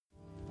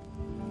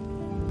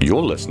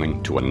You're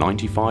listening to a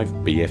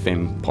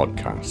 95BFM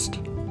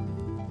podcast.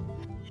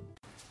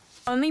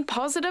 Only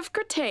positive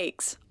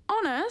critiques.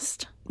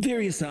 Honest.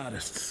 Various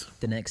artists.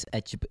 The next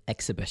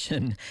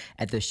exhibition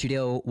at the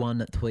Studio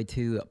One Toi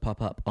Tū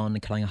pop-up on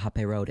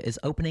Karangahape Road is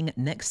opening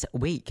next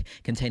week,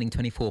 containing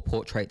 24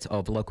 portraits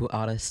of local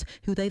artists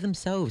who they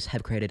themselves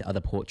have created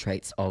other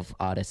portraits of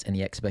artists in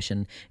the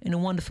exhibition in a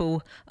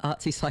wonderful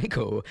artsy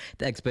cycle.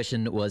 The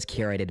exhibition was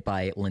curated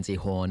by Lindsey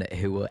Horne,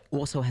 who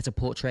also has a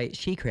portrait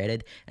she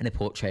created and a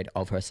portrait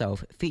of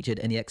herself featured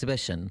in the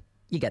exhibition.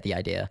 You get the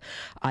idea.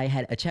 I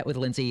had a chat with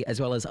Lindsey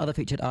as well as other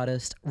featured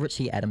artists,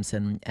 Ritchie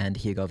Adamson and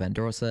Hugo van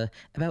Dorrser,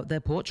 about their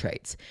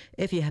portraits.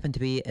 If you happen to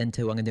be in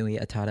Te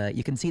Whanganui-a Tara,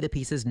 you can see the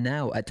pieces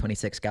now at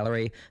Twentysix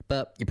Gallery,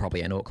 but you're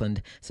probably in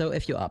Auckland. So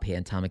if you're up here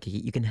in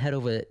Tāmaki, you can head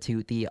over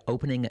to the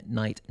opening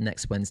night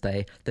next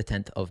Wednesday, the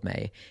 10th of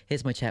May.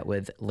 Here's my chat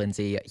with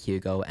Lindsey,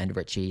 Hugo and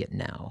Ritchie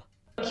now.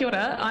 Kia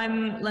ora,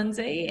 I'm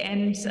Lindsey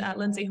and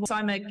Lindsey Horne. So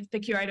I'm the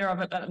curator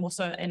of it, but I'm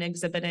also an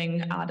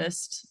exhibiting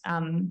artist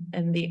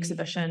in the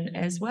exhibition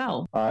as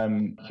well.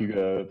 I'm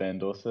Hugo van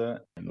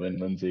Dorrser, and when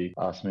Lindsey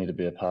asked me to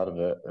be a part of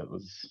it, it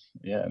was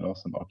an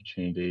awesome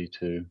opportunity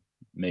to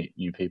meet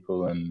new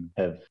people and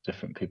have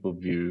different people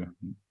view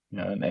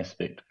an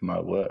aspect of my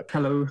work.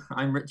 Hello,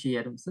 I'm Ritchie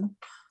Adamson.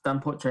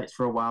 Done portraits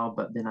for a while,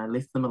 but then I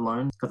left them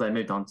alone because I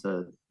moved on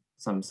to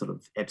some sort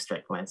of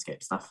abstract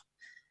landscape stuff.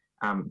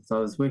 So I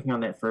was working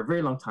on that for a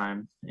very long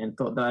time and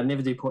thought that I'd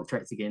never do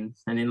portraits again.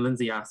 And then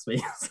Lindsey asked me,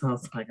 so I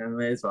was like, I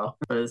may as well.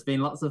 But it's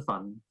been lots of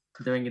fun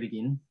doing it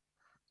again.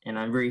 And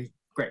I'm very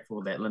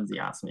grateful that Lindsey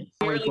asked me.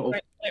 Really grateful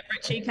that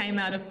Ritchie came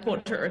out of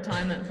portrait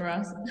retirement for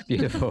us.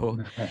 Beautiful.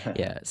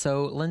 Yeah.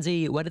 So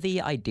Lindsey, where did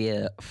the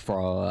idea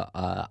for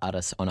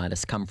Artists on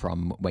Artists come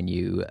from when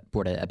you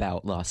brought it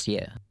about last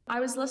year? I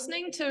was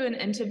listening to an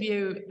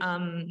interview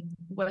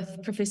with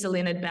Professor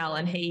Leonard Bell,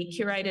 and he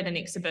curated an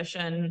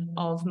exhibition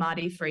of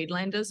Marty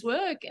Friedlander's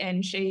work,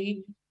 and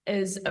she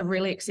is a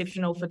really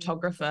exceptional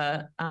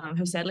photographer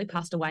who sadly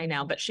passed away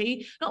now, but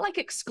she, not like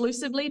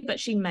exclusively, but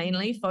she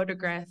mainly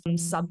photographed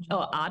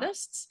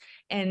artists,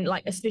 and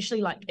like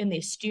especially like in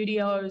their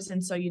studios.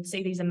 And so you'd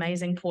see these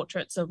amazing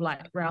portraits of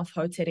like Ralph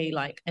Hoteri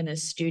like in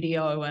his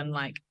studio and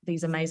like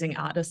these amazing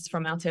artists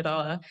from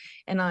Aotearoa.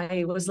 And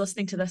I was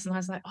listening to this and I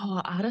was like, oh,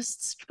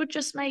 artists would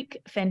just make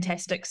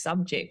fantastic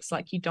subjects.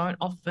 Like you don't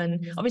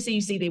often, obviously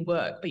you see their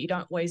work, but you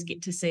don't always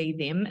get to see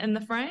them in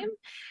the frame.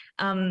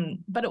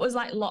 But it was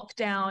like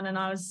lockdown and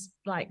I was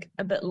like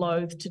a bit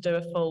loath to do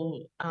a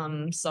full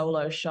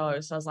solo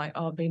show. So I was like,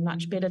 oh, it'd be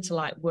much better to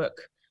like work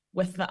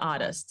with the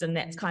artists. And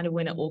that's kind of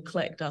when it all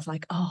clicked. I was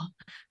like, oh,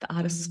 the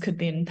artists could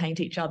then paint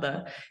each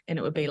other and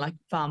it would be like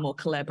far more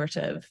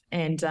collaborative.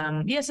 And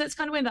so that's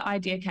kind of where the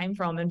idea came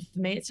from. And for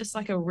me, it's just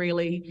like a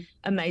really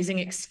amazing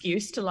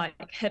excuse to like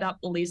hit up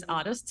all these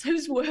artists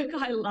whose work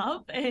I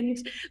love. And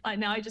like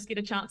now I just get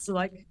a chance to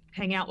like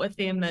hang out with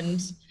them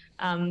and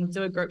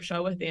do a group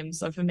show with them.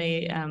 So for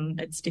me,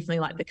 it's definitely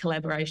like the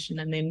collaboration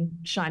and then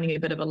shining a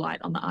bit of a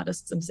light on the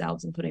artists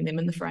themselves and putting them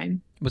in the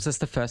frame. Was this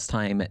the first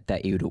time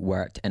that you'd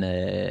worked in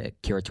a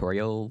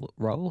curatorial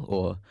role?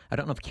 Or I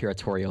don't know if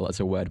curatorial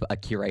is a word, but a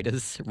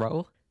curator's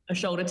role? A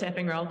shoulder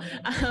tapping role.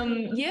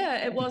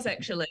 Yeah, it was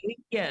actually.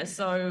 Yeah,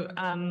 so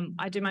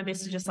I do my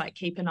best to just like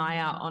keep an eye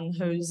out on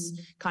who's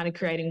kind of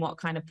creating what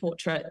kind of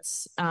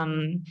portraits,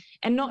 and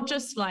not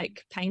just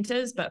like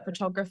painters, but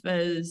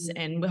photographers,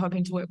 and we're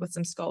hoping to work with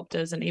some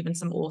sculptors and even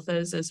some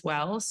authors as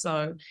well.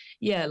 So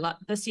yeah, like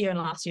this year and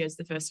last year is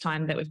the first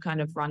time that we've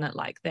kind of run it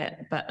like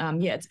that. But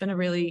yeah, it's been a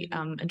really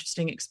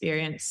interesting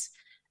experience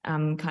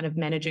kind of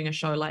managing a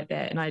show like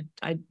that. And I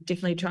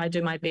definitely try to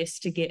do my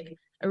best to get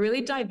a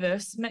really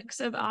diverse mix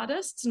of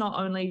artists, not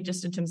only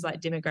just in terms of like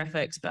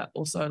demographics, but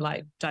also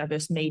like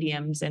diverse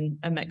mediums and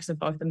a mix of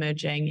both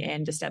emerging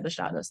and established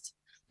artists.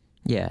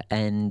 Yeah,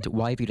 and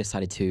why have you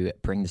decided to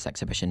bring this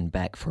exhibition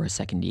back for a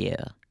second year?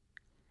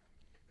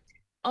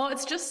 Oh,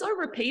 it's just so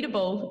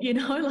repeatable,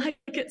 like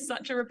it's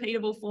such a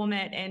repeatable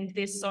format and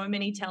there's so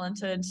many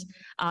talented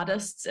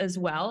artists as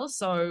well.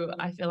 So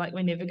I feel like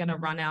we're never going to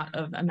run out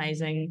of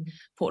amazing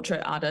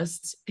portrait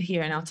artists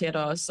here in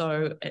Aotearoa.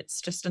 So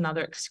it's just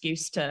another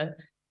excuse to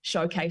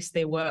showcase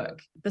their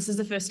work. This is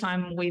the first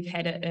time we've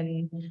had it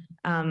in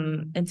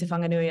Te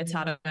Whanganui-a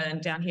Tara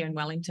and down here in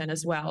Wellington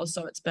as well.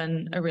 So it's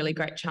been a really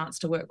great chance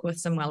to work with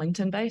some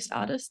Wellington-based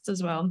artists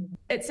as well.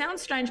 It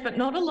sounds strange, but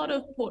not a lot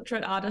of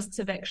portrait artists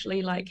have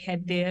actually like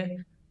had their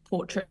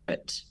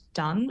portrait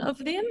done of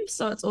them.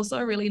 So it's also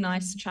a really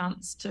nice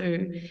chance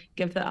to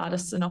give the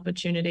artists an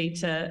opportunity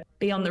to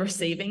be on the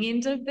receiving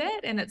end of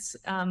that. And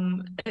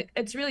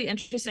it's really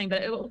interesting,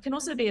 but it can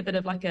also be a bit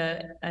of like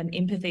an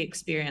empathy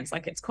experience.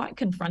 Like it's quite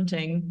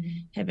confronting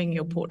having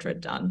your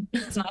portrait done.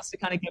 It's nice to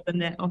kind of give them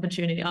that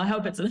opportunity. I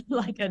hope it's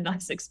like a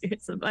nice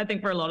experience. I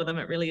think for a lot of them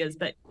it really is,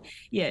 but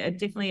yeah, it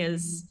definitely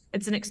is.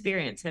 It's an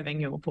experience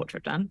having your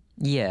portrait done.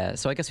 Yeah,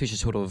 so I guess we should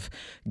sort of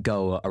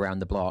go around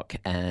the block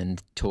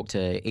and talk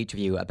to each of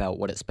you about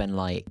what it's been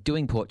like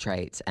doing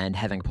portraits and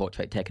having a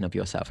portrait taken of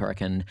yourself. I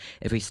reckon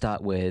if we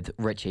start with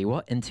Ritchie,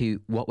 what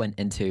went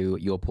into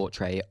your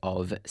portrait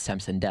of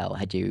Samson Dell?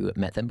 Had you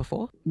met them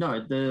before?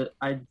 No,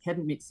 I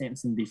hadn't met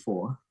Samson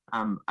before.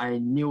 I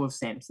knew of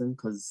Samson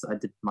because I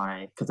did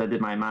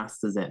my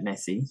masters at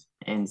Massey,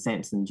 and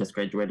Samson just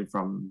graduated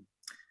from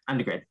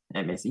undergrad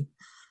at Massey.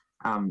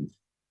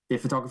 Their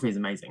photography is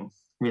amazing.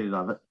 Really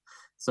love it.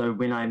 So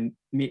when I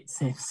met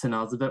Samson,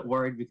 I was a bit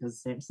worried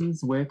because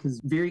Samson's work is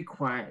very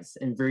quiet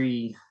and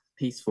very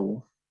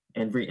peaceful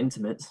and very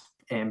intimate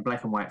and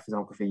black and white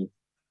photography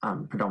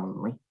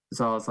predominantly.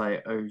 So I was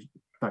like, oh,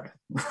 okay.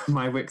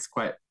 My work's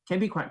can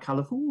be quite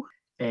colourful,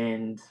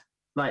 and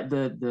like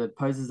the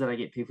poses that I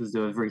get people to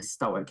do are very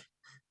stoic,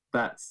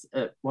 but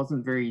it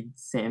wasn't very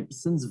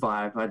Samson's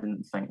vibe, I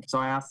didn't think. So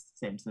I asked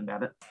Samson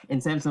about it,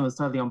 and Samson was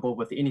totally on board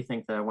with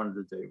anything that I wanted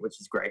to do,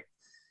 which is great.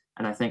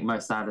 And I think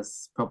most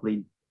artists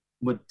probably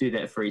would do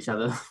that for each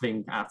other,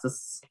 being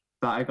artists.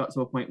 But I got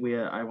to a point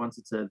where I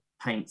wanted to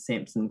paint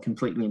Samson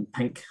completely in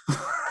pink.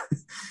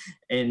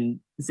 And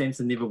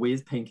Samson never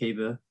wears pink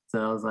either. So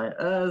I was like,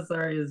 oh,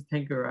 sorry, is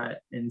pink all right?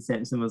 And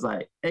Samson was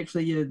like,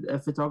 actually, a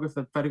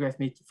photographer photographed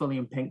me fully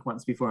in pink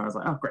once before. And I was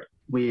like, oh,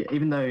 great.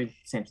 Even though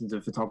Samson's a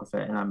photographer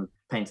and I'm a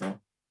painter,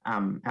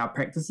 our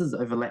practices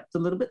overlapped a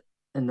little bit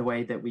in the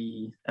way that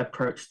we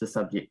approach the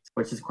subject,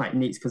 which is quite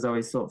neat because I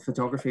always thought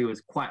photography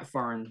was quite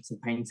foreign to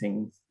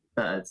painting,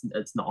 but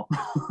it's not.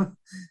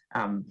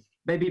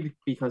 Maybe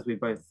because we're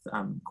both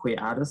queer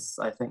artists,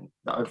 I think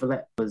the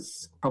overlap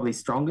was probably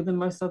stronger than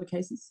most other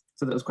cases.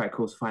 So that was quite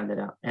cool to find that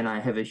out. And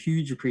I have a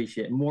huge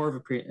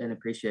an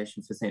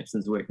appreciation for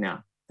Samson's work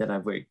now that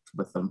I've worked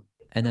with them.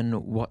 And then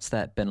what's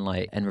that been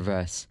like in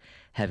reverse,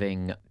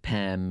 having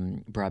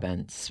Pam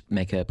Brabants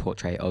make a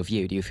portrait of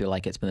you? Do you feel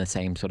like it's been the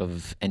same sort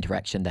of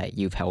interaction that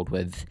you've held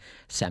with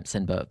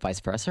Samson, but vice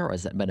versa? Or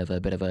has it been a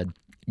bit of a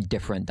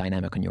different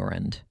dynamic on your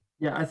end?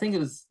 Yeah, I think it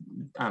was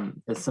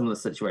a similar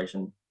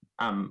situation.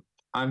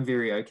 I'm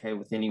very okay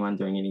with anyone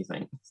doing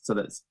anything, so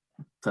that's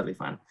totally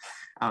fine.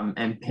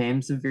 And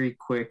Pam's a very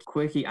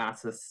quirky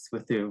artist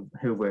with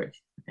her work,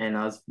 and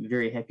I was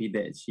very happy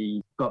that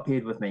she got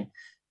paired with me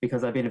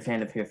because I've been a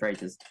fan of her for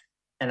ages.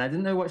 And I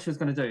didn't know what she was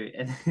going to do.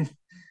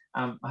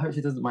 And I hope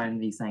she doesn't mind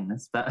me saying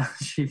this, but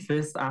she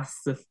first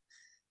asked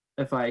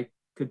if I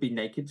could be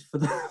naked for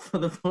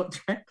the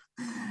portrait,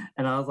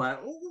 and I was like,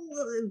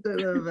 I don't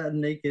know about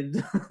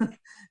naked,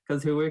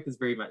 because her work is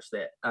very much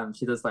that.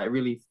 She does like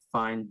really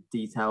fine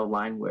detail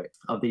line work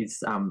of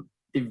these.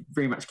 They're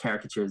very much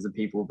caricatures of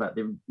people, but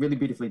they're really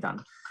beautifully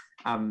done.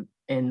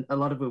 And a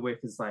lot of her work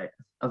is like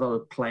a lot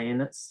of play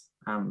in it.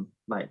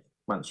 Like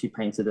once she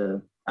painted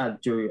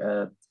drew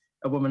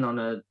a woman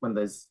on one of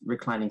those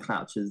reclining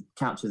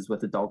couches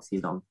with a dog's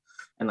head on,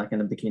 and like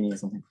in a bikini or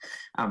something.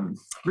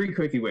 Very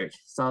quirky work.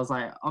 So I was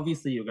like,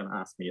 obviously you're going to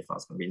ask me if I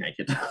was going to be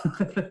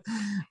naked.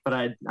 But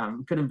I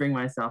couldn't bring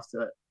myself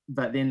to it.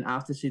 But then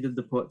after she did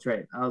the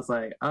portrait, I was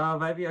like, oh,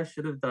 maybe I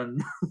should have done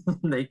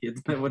naked.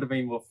 It would have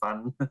been more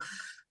fun.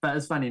 But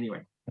it's fun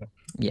anyway.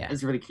 Yeah.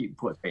 It's a really cute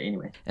portrait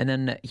anyway. And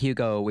then,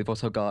 Hugo, we've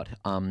also got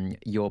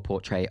your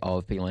portrait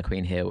of Being Like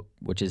Queen here,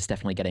 which is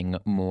definitely getting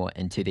more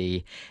into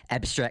the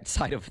abstract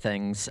side of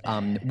things.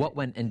 What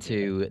went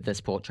into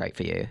this portrait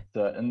for you?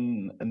 So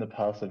in the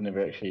past, I've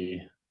never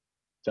actually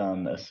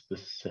done a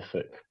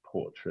specific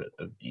portrait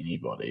of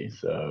anybody.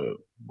 So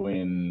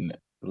when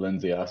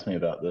Lindsey asked me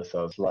about this,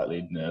 I was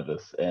slightly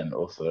nervous and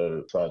also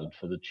excited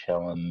for the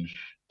challenge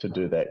to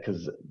do that,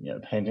 because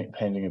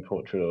painting a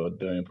portrait or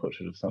doing a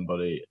portrait of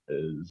somebody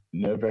is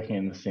nerve-wracking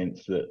in the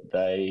sense that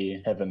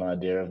they have an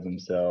idea of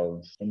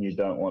themselves and you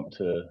don't want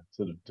to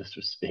sort of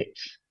disrespect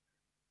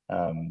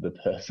the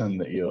person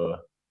that you're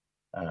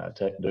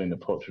doing the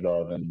portrait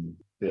of and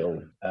feel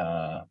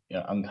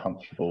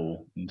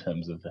uncomfortable in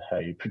terms of how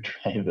you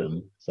portray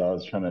them. So I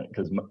was trying to,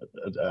 because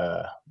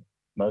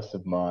most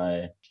of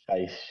my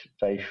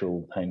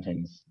facial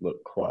paintings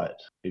look quite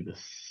either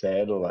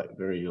sad or like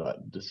very like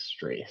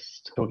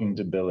distressed. Talking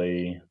to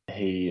Billy,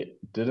 he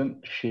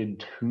didn't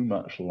shed too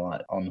much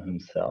light on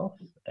himself,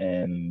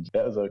 and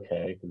that was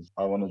okay because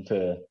I wanted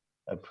to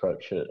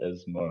approach it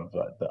as more of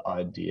like the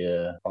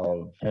idea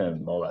of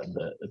him, or like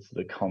it's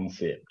the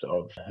concept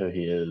of who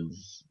he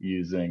is,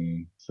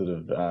 using sort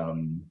of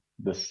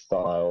the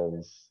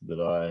styles that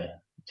I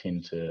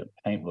tend to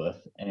paint with.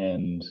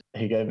 And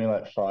he gave me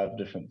like 5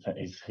 different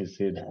things. He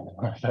said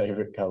my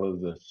favorite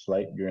colors are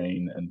slate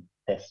green and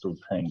pastel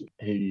pink.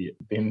 He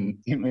then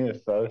sent me a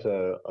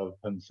photo of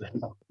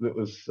himself that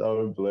was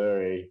so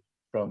blurry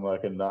from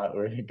like a night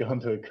where he'd gone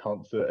to a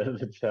concert at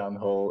the town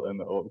hall in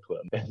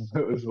Auckland, and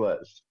it was like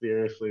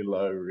seriously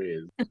low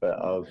res. But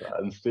I was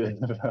instead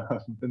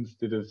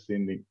of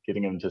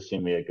getting him to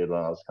send me a good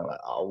one, I was kind of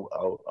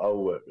like,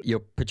 I'll work. You're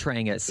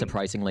portraying it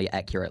surprisingly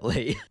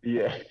accurately.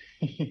 Yeah.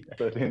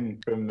 So then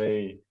for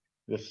me,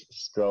 just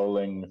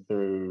scrolling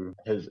through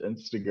his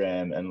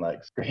Instagram and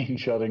like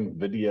screenshotting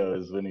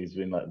videos when he's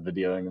been like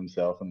videoing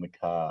himself in the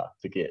car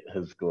to get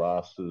his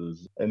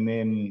glasses, and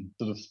then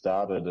sort of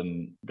started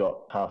and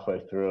got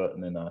halfway through it,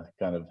 and then I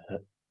kind of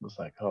was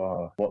like,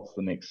 oh, what's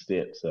the next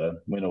step? So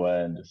went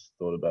away and just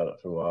thought about it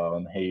for a while.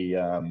 And he,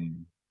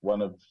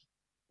 one of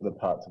the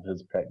parts of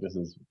his practice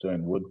is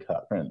doing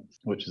woodcut prints,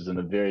 which is in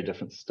a very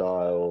different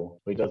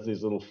style. He does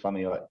these little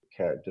funny like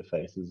character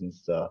faces and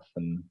stuff,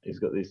 and he's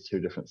got these two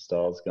different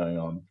styles going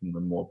on from the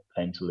more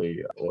painterly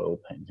oil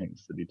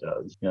paintings that he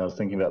does. I was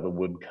thinking about the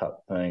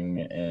woodcut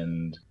thing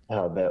and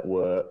how that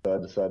worked. I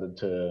decided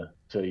to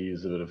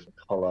use a bit of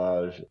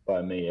collage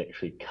by me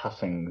actually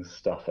cutting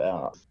stuff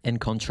out. In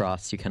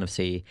contrast, you kind of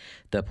see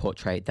the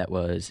portrait that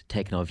was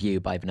taken of you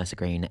by Vanessa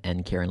Green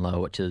and Kieran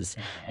Lowe, which is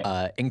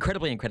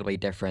incredibly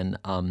different.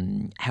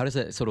 How does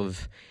it sort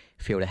of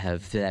feel to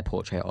have their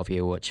portrait of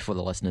you, which for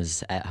the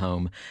listeners at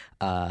home,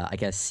 I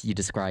guess you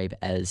describe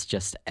as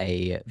just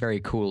a very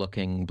cool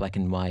looking black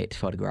and white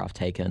photograph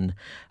taken,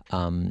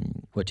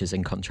 which is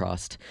in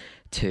contrast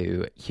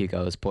to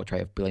Hugo's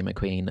portrait of Billy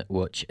McQueen,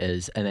 which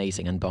is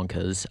amazing and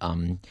bonkers.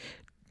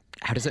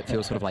 How does it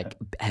feel sort of like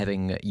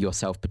having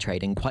yourself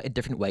portrayed in quite a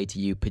different way to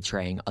you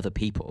portraying other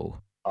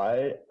people?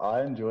 I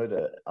enjoyed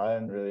it. I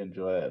really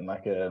enjoy it. And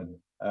like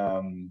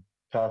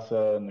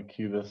Casa and the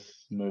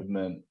Cubist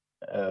movement,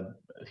 a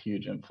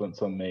huge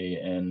influence on me,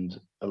 and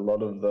a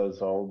lot of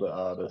those older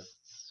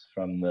artists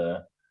from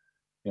the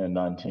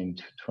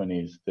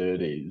 1920s,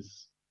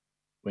 30s,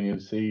 when you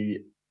see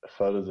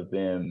photos of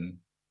them,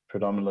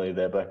 predominantly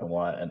they're black and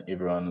white and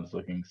everyone is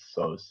looking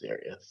so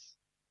serious.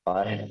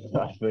 I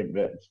think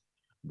that's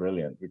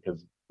brilliant,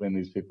 because when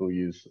these people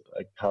use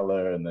a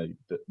color and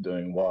they're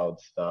doing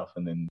wild stuff,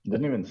 and then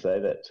didn't even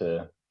say that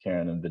to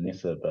Karen and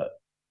Vanessa, but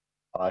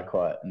I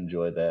quite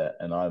enjoy that,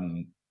 and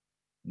I'm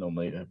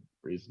normally a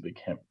reasonably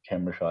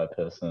camera shy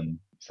person,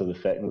 so the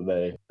fact that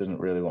they didn't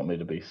really want me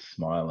to be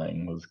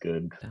smiling was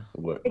good.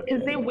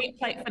 Because they're wet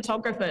plate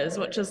photographers,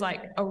 which is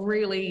like a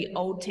really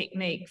old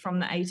technique from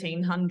the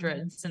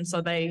 1800s, and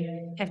so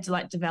they have to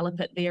like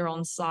develop it there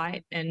on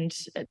site, and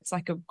it's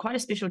like quite a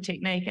special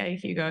technique,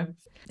 Hugo?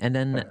 And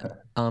then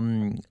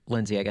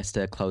Lindsey, I guess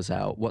to close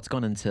out, what's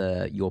gone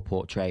into your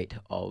portrait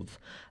of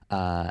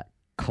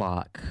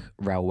Clark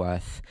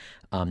Railworth,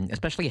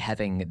 especially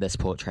having this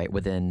portrait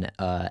within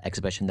an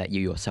exhibition that you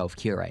yourself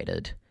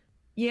curated?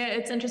 Yeah,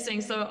 it's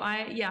interesting. So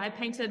I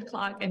painted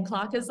Clark, and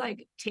Clark is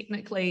like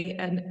technically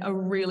a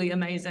really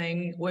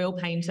amazing oil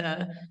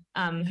painter,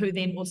 who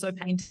then also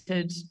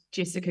painted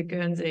Jessica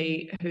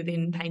Guernsey, who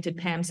then painted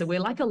Pam. So we're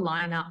like a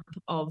lineup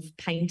of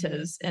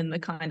painters in the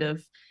kind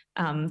of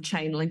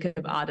chain link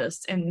of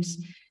artists, and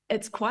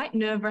it's quite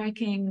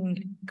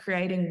nerve-wracking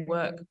creating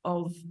work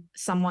of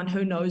someone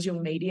who knows your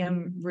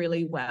medium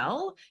really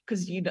well,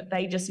 because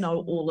they just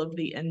know all of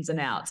the ins and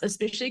outs,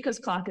 especially because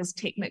Clark is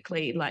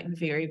technically like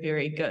very,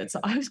 very good. So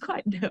I was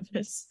quite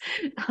nervous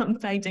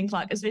painting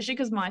Clark, especially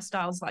because my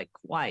style's like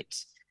quite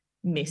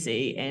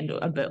messy and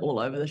a bit all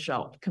over the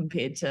shop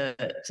compared to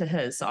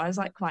his. So I was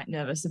like quite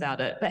nervous about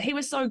it. But he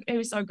was so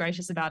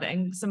gracious about it,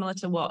 and similar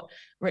to what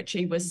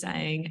Ritchie was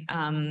saying,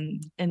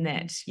 in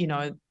that,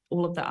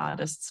 all of the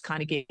artists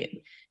kind of get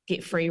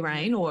free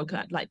reign, or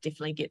like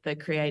definitely get the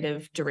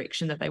creative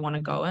direction that they want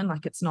to go in.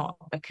 Like it's not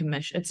a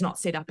commission, it's not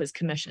set up as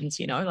commissions,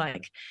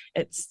 like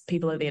it's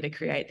people are there to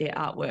create their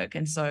artwork.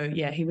 And so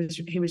yeah, he was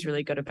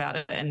really good about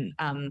it. And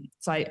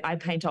so I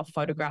paint off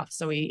photographs,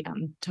 so we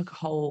took a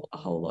whole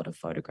lot of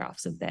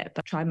photographs of that,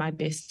 but tried my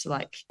best to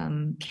like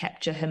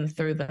capture him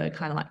through the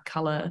kind of like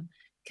color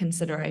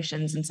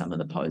considerations in some of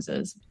the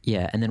poses.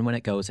 Yeah, and then when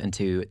it goes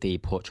into the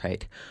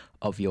portrait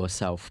of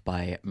yourself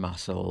by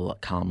Marcel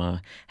Kalmer,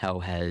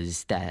 how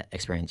has that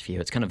experience for you?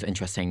 It's kind of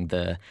interesting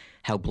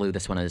how blue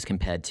this one is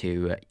compared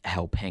to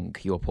how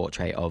pink your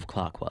portrait of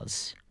Clark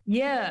was.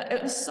 Yeah,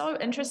 it was so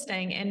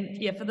interesting. And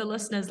yeah, for the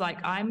listeners,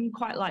 like I'm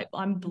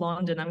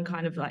blonde and I'm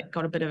kind of like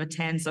got a bit of a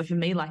tan. So for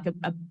me, like a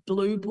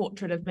blue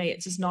portrait of me,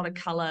 it's just not a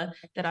color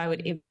that I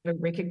would ever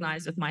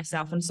recognize with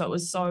myself. And so it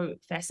was so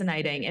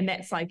fascinating. And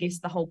that's, I guess,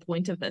 the whole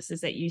point of this,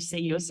 is that you see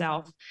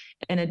yourself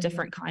in a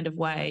different kind of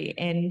way.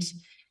 And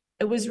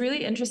it was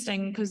really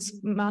interesting because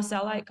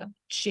Marcel like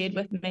shared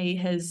with me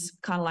his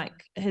kind of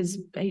like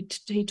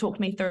he talked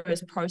me through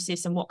his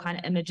process and what kind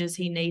of images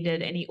he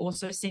needed. And he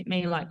also sent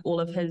me like all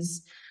of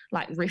his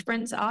like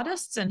reference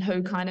artists and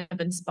who kind of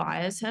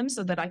inspires him,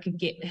 so that I could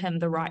get him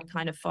the right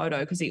kind of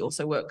photo, because he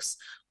also works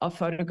off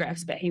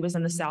photographs, but he was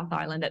in the South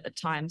Island at the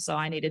time, so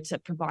I needed to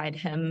provide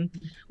him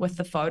with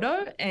the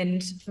photo.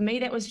 And for me,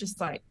 that was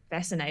just like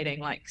fascinating,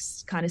 like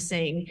kind of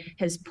seeing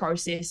his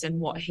process and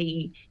what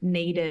he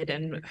needed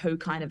and who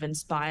kind of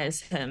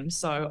inspires him.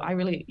 So I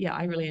really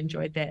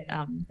enjoyed that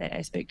that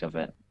aspect of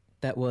it.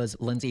 That was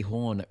Lindsey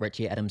Horne,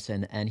 Ritchie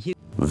Adamson, and Hugh.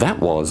 That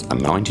was a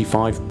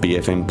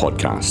 95BFM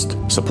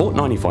podcast. Support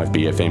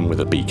 95BFM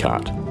with a B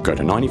card. Go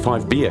to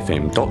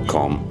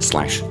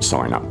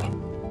 95BFM.com/sign up.